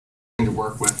to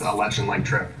work with a legend like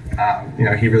Trip.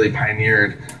 He really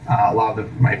pioneered a lot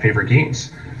of my favorite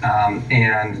games.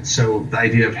 And so the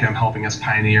idea of him helping us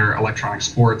pioneer electronic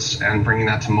sports and bringing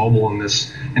that to mobile in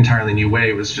this entirely new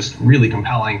way was just really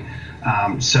compelling.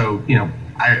 That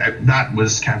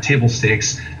was kind of table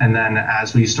stakes. And then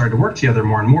as we started to work together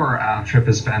more and more, Trip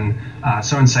has been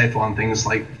so insightful on things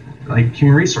like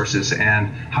human resources and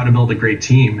how to build a great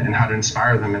team and how to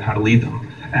inspire them and how to lead them.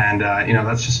 And,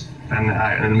 that's just been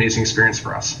an amazing experience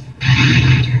for us.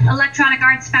 Electronic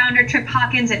Arts founder Trip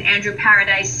Hawkins and Andrew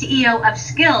Paradise, CEO of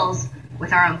Skillz,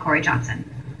 with our own Corey Johnson.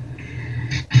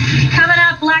 Coming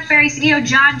up, BlackBerry CEO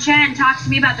John Chen talks to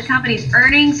me about the company's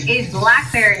earnings. Is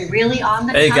BlackBerry really on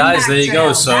the comeback guys, there you trail?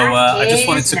 go. So I just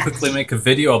wanted to quickly make a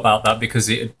video about that because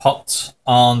it had popped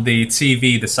on the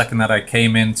TV the second that I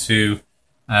came into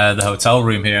the hotel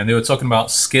room here, and they were talking about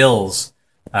Skillz,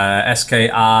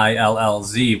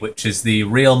 Skillz, which is the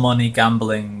real money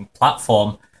gambling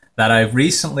platform that I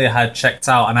recently had checked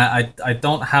out, and I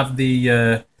don't have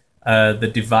the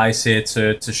device here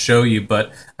to show you,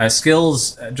 but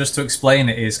Skillz, just to explain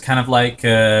it, is kind of like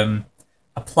a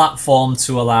platform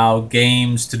to allow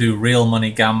games to do real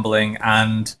money gambling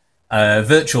and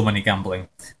virtual money gambling,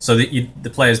 so that the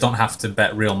players don't have to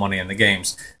bet real money in the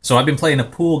games. So I've been playing a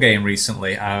pool game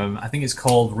recently. I think it's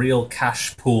called Real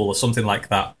Cash Pool or something like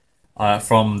that,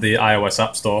 from the iOS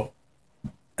App Store.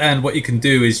 And what you can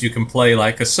do is you can play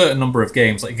like a certain number of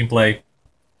games. Like you can play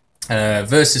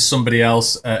versus somebody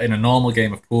else in a normal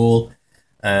game of pool.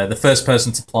 The first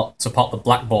person to pot the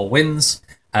black ball wins.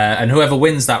 And whoever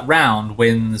wins that round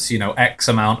wins, X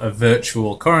amount of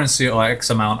virtual currency or X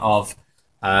amount of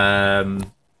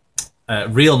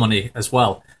real money as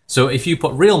well. So if you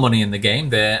put real money in the game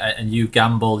there and you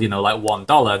gamble, like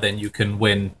 $1, then you can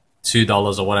win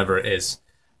 $2 or whatever it is.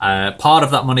 Part of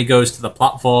that money goes to the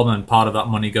platform, and part of that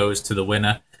money goes to the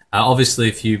winner. Obviously,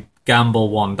 if you gamble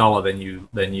 $1,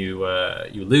 then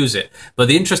you lose it. But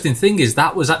the interesting thing is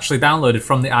that was actually downloaded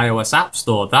from the iOS App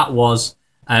Store. That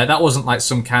wasn't like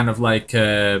some kind of like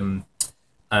other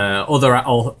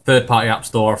or third-party app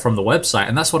store from the website,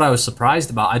 and that's what I was surprised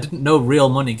about. I didn't know real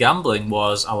money gambling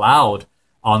was allowed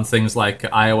on things like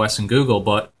iOS and Google,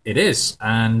 but it is,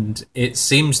 and it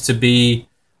seems to be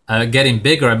getting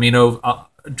bigger. I mean,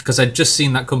 because I'd just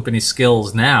seen that company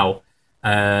Skillz now.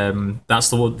 That's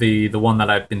the one that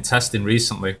I've been testing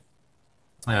recently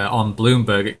on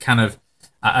Bloomberg. It kind of,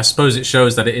 I suppose it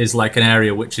shows that it is like an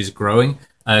area which is growing.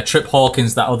 Trip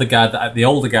Hawkins, the older guy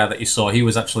that you saw, he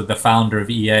was actually the founder of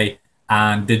EA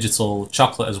and Digital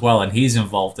Chocolate as well, and he's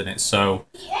involved in it. So,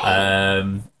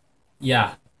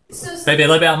 yeah. Baby,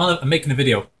 I'm making a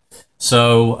video.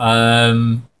 So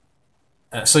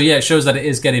yeah, it shows that it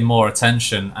is getting more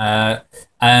attention.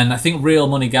 And I think real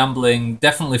money gambling,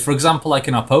 definitely, for example, like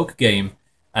in our poker game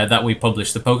that we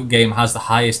published, the poker game has the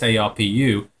highest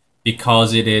ARPU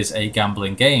because it is a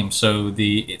gambling game. So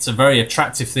it's a very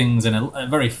attractive thing and a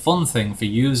very fun thing for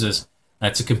users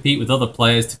to compete with other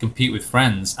players, to compete with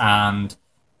friends, and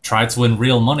try to win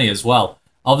real money as well.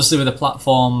 Obviously, with the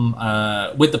platform,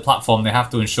 they have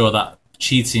to ensure that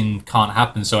cheating can't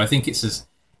happen. So I think it's a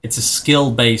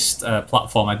skill-based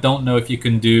platform. I don't know if you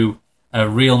can do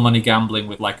real money gambling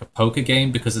with like a poker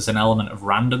game because there's an element of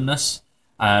randomness.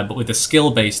 But with a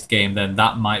skill-based game, then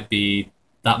that might be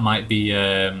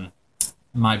different.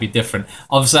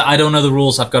 Obviously, I don't know the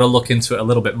rules. I've got to look into it a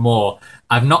little bit more.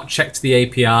 I've not checked the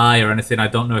API or anything. I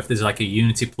don't know if there's like a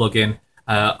Unity plugin.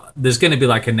 There's going to be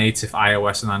like a native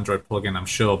iOS and Android plugin, I'm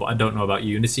sure, but I don't know about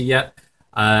Unity yet.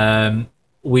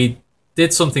 We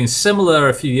did something similar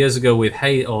a few years ago with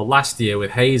last year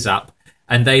with Haze App,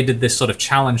 and they did this sort of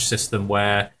challenge system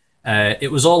where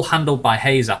it was all handled by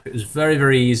Haze App. It was very,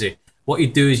 very easy. What you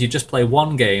do is you just play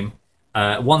one game,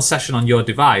 one session on your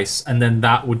device, and then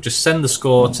that would just send the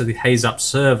score to the Haze App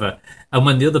server. And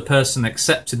when the other person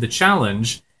accepted the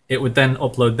challenge, it would then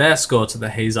upload their score to the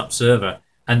Haze App server.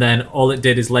 And then all it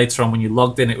did is later on when you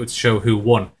logged in, it would show who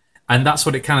won. And that's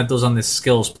what it kind of does on this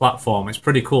Skillz platform. It's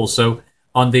pretty cool. So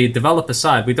on the developer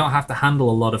side, we don't have to handle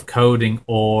a lot of coding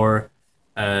or,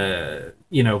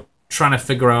 trying to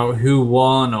figure out who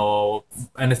won or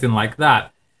anything like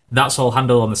that. That's all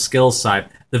handled on the Skillz side.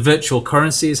 The virtual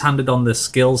currency is handled on the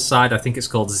Skillz side. I think it's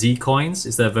called Z-Coins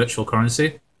is their virtual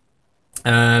currency.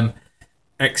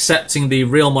 Accepting the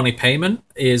real money payment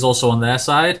is also on their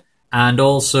side. And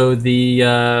also the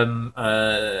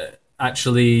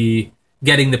actually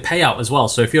getting the payout as well.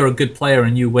 So if you're a good player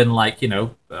and you win like,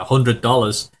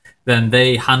 $100, then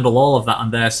they handle all of that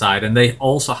on their side. And they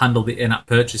also handle the in-app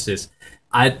purchases.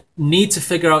 I need to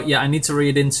figure out, I need to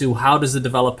read into how does the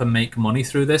developer make money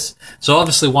through this. So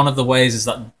obviously one of the ways is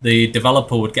that the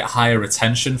developer would get higher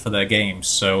retention for their games.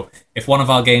 So if one of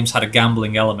our games had a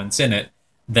gambling element in it,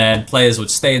 then players would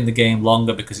stay in the game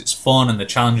longer because it's fun and they're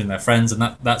challenging their friends,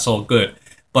 and that's all good.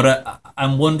 But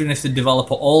I'm wondering if the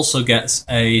developer also gets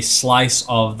a slice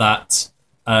of that,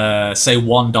 say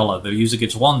 $1. The user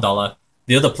gives $1,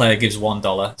 the other player gives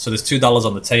 $1. So there's $2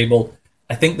 on the table.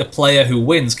 I think the player who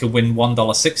wins could win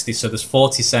 $1.60, so there's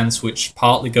 40 cents, which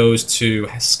partly goes to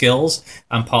Skillz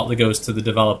and partly goes to the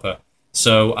developer.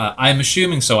 So I'm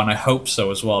assuming so, and I hope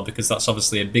so as well, because that's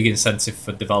obviously a big incentive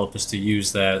for developers to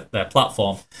use their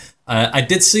platform. I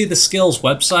did see the Skillz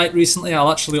website recently.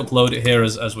 I'll actually upload it here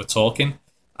as we're talking,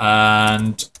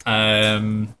 and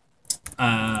and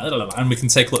we can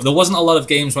take a look. There wasn't a lot of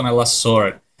games when I last saw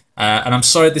it, and I'm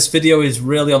sorry this video is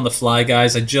really on the fly,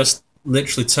 guys. I just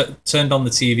literally turned on the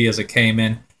TV as it came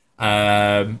in,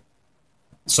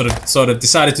 sort of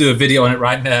decided to do a video on it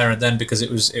right there and then because it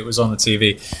was on the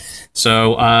TV.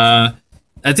 So I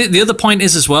think the other point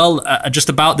is as well, just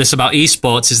about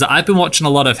esports, is that I've been watching a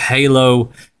lot of Halo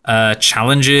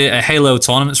Halo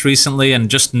tournaments recently, and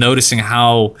just noticing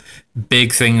how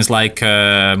big things like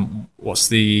what's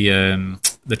the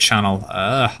channel?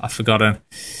 I've forgotten.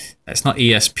 It's not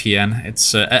ESPN.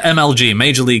 It's MLG,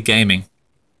 Major League Gaming.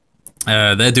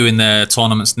 They're doing their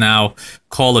tournaments now.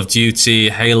 Call of Duty,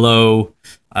 Halo,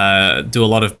 do a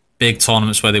lot of big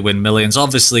tournaments where they win millions.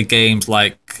 Obviously, games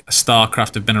like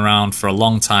StarCraft have been around for a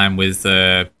long time with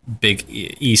big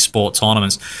esport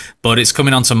tournaments, but it's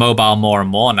coming onto mobile more and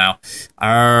more now.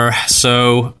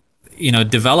 So,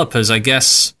 developers, I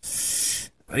guess,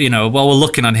 while we're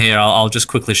looking on here, I'll just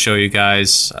quickly show you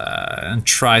guys and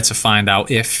try to find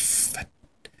out if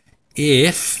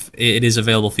it is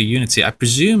available for Unity. I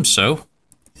presume so.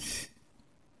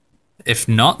 If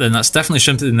not, then that's definitely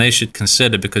something they should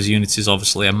consider, because Unity is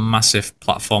obviously a massive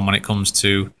platform when it comes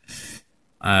to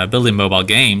building mobile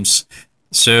games.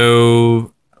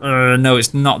 So no,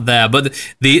 it's not there. But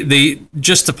the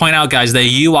just to point out, guys, their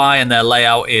UI and their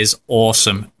layout is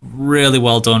awesome. Really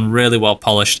well done, really well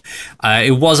polished.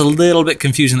 It was a little bit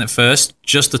confusing at first,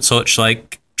 just a touch,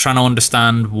 like trying to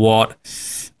understand what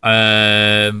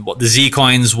the Z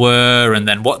coins were and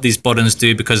then what these buttons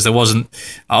do, because there wasn't,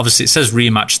 obviously it says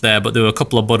rematch there, but there were a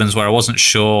couple of buttons where I wasn't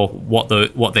sure what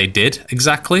they did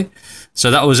exactly,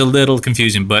 so that was a little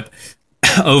confusing. But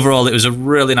overall it was a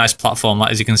really nice platform.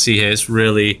 Like, as you can see here, it's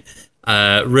really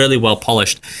really well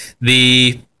polished.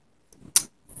 The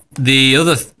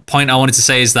other point I wanted to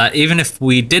say is that even if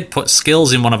we did put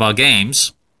Skillz in one of our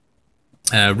games,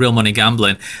 real money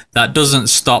gambling, that doesn't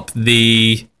stop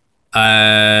the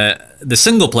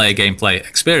single player gameplay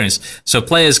experience. So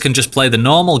players can just play the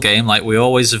normal game like we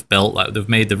always have built, like they've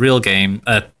made the real game,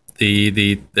 the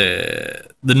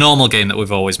normal game that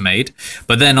we've always made.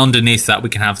 But then underneath that we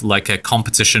can have like a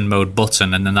competition mode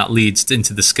button, and then that leads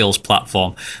into the Skillz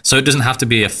platform. So it doesn't have to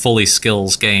be a fully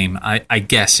Skillz game. I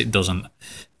guess it doesn't.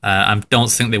 I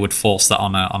don't think they would force that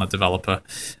on a developer.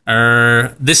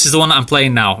 This is the one that I'm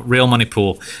playing now, Real Money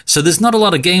Pool. So there's not a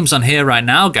lot of games on here right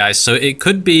now, guys. So it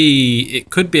could be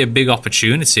a big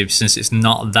opportunity since it's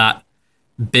not that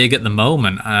big at the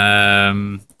moment.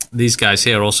 These guys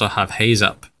here also have Haze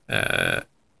Up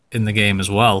in the game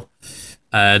as well.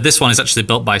 This one is actually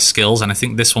built by Skillz, and I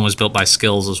think this one was built by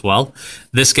Skillz as well.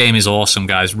 This game is awesome,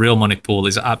 guys. Real Money Pool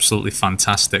is absolutely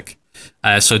fantastic.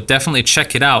 So definitely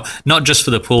check it out. Not just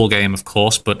for the pool game, of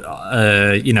course, but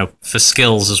for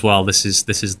Skillz as well. This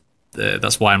is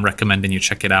that's why I'm recommending you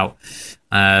check it out.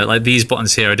 Like these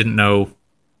buttons here, I didn't know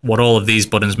what all of these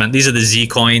buttons meant. These are the Z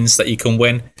coins that you can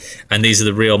win, and these are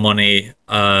the real money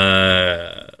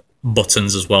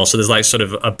buttons as well. So there's like sort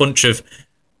of a bunch of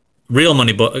real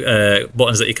money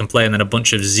buttons that you can play, and then a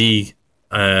bunch of Z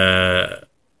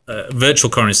virtual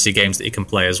currency games that you can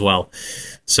play as well.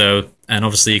 So, and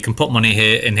obviously you can put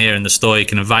money in the store. You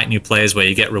can invite new players where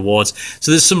you get rewards.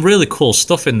 So there's some really cool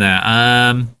stuff in there.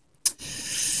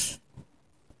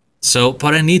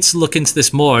 But I need to look into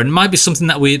this more. It might be something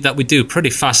that we do pretty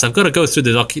fast. I've got to go through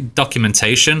the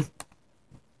documentation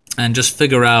and just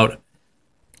figure out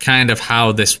kind of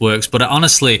how this works. But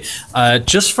honestly,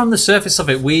 just from the surface of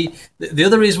it, the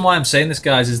other reason why I'm saying this,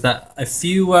 guys, is that a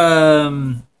few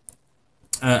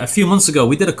months ago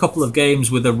we did a couple of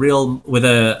games with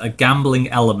a gambling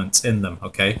element in them.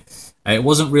 Okay, it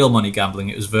wasn't real money gambling;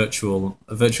 it was virtual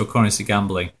currency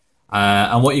gambling.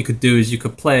 And what you could do is you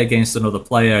could play against another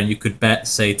player, and you could bet,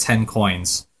 say, 10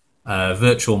 coins,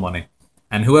 virtual money,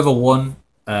 and whoever won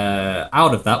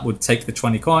out of that would take the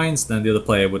 20 coins. Then the other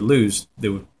player would lose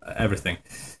everything.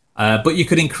 But you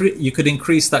could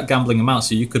increase that gambling amount.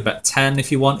 So you could bet 10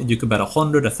 if you wanted. You could bet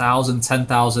 100, 1,000,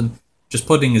 10,000, just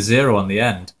putting a zero on the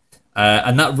end.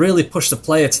 And that really pushed the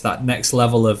player to that next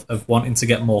level of wanting to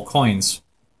get more coins,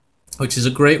 which is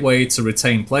a great way to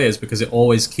retain players because it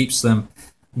always keeps them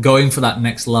going for that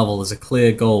next level as a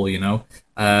clear goal. You know,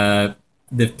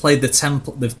 they've played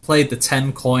the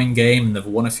 10 coin game and they've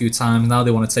won a few times. Now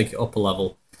they want to take it up a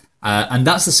level. And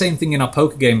that's the same thing in our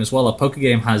poker game as well. Our poker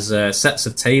game has sets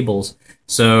of tables.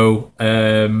 So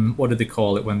what do they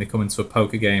call it when they come into a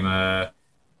poker game?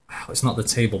 It's not the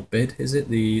table bid, is it?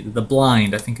 The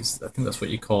blind. I think that's what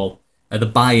you call the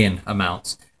buy-in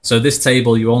amount. So this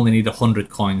table you only need 100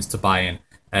 coins to buy in,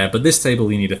 but this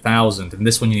table you need 1,000, and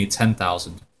this one you need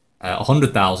 10,000,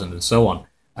 100,000, and so on.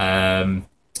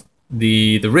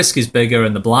 The risk is bigger,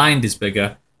 and the blind is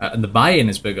bigger. And the buy-in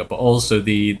is bigger, but also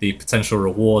the potential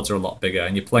rewards are a lot bigger,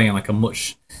 and you're playing like a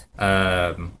much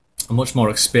more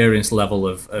experienced level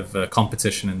of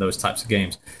competition in those types of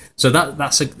games. So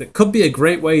that could be a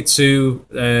great way to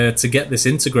get this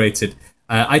integrated.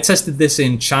 I tested this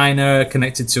in China,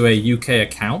 connected to a UK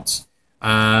account,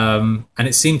 and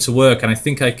it seemed to work. And I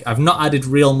think I've not added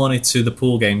real money to the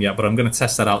pool game yet, but I'm going to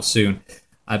test that out soon.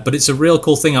 But it's a real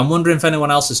cool thing. I'm wondering if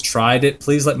anyone else has tried it.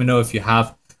 Please let me know if you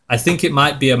have. I think it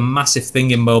might be a massive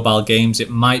thing in mobile games. It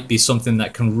might be something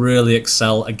that can really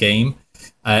excel a game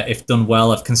if done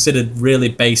well. I've considered really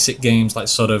basic games like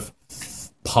sort of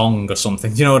Pong or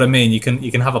something. You know what I mean? You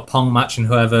can have a Pong match and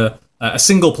whoever a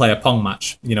single player Pong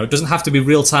match. You know, it doesn't have to be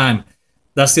real time.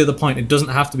 That's the other point. It doesn't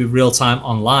have to be real time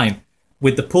online.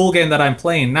 With the pool game that I'm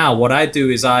playing now, what I do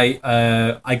is I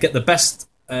get the best.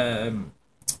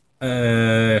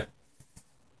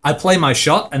 I play my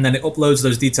shot, and then it uploads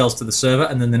those details to the server,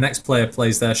 and then the next player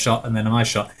plays their shot, and then my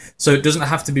shot. So it doesn't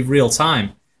have to be real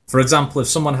time. For example, if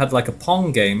someone had like a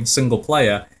Pong game, single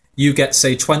player, you get,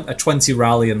 say, a 20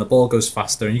 rally, and the ball goes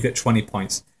faster, and you get 20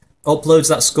 points. Uploads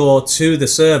that score to the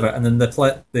server, and then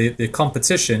the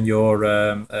competition,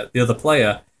 the other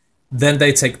player, then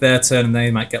they take their turn, and they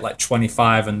might get like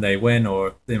 25, and they win,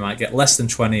 or they might get less than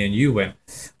 20, and you win.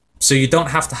 So you don't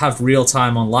have to have real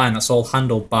time online. That's all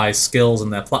handled by Skillz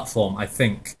and their platform, I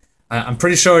think. I'm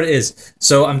pretty sure it is.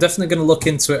 So I'm definitely going to look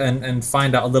into it and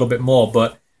find out a little bit more.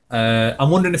 But I'm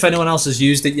wondering if anyone else has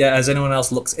used it yet. Has anyone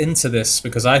else looked into this?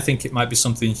 Because I think it might be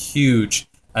something huge.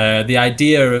 The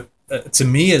idea, to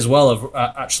me as well, of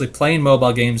actually playing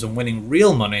mobile games and winning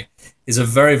real money is a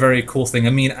very, very cool thing. I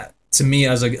mean, to me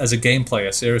as a game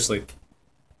player, seriously.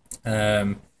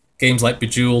 Games like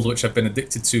Bejeweled, which I've been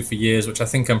addicted to for years, which I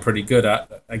think I'm pretty good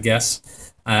at, I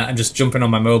guess. And just jumping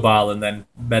on my mobile and then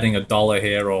betting $1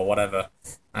 here or whatever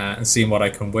and seeing what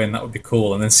I can win, that would be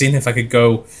cool. And then seeing if I could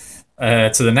go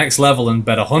to the next level and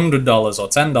bet $100 or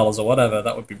 $10 or whatever,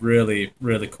 that would be really,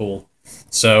 really cool.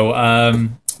 So,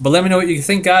 but let me know what you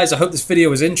think, guys. I hope this video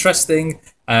was interesting.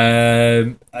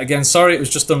 Again, sorry it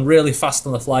was just done really fast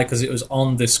on the fly because it was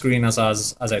on the screen as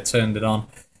I turned it on.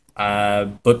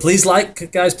 But please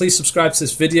guys, please subscribe to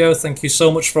this video. Thank you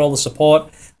so much for all the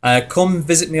support. Come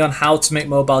visit me on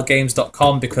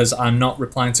howtomakemobilegames.com because I'm not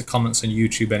replying to comments on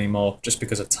YouTube anymore just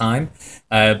because of time.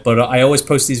 But I always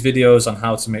post these videos on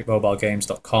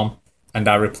howtomakemobilegames.com and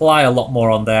I reply a lot more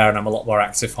on there and I'm a lot more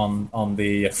active on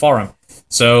the forum.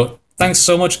 So thanks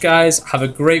so much, guys. Have a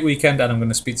great weekend and I'm going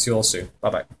to speak to you all soon.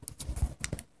 Bye-bye.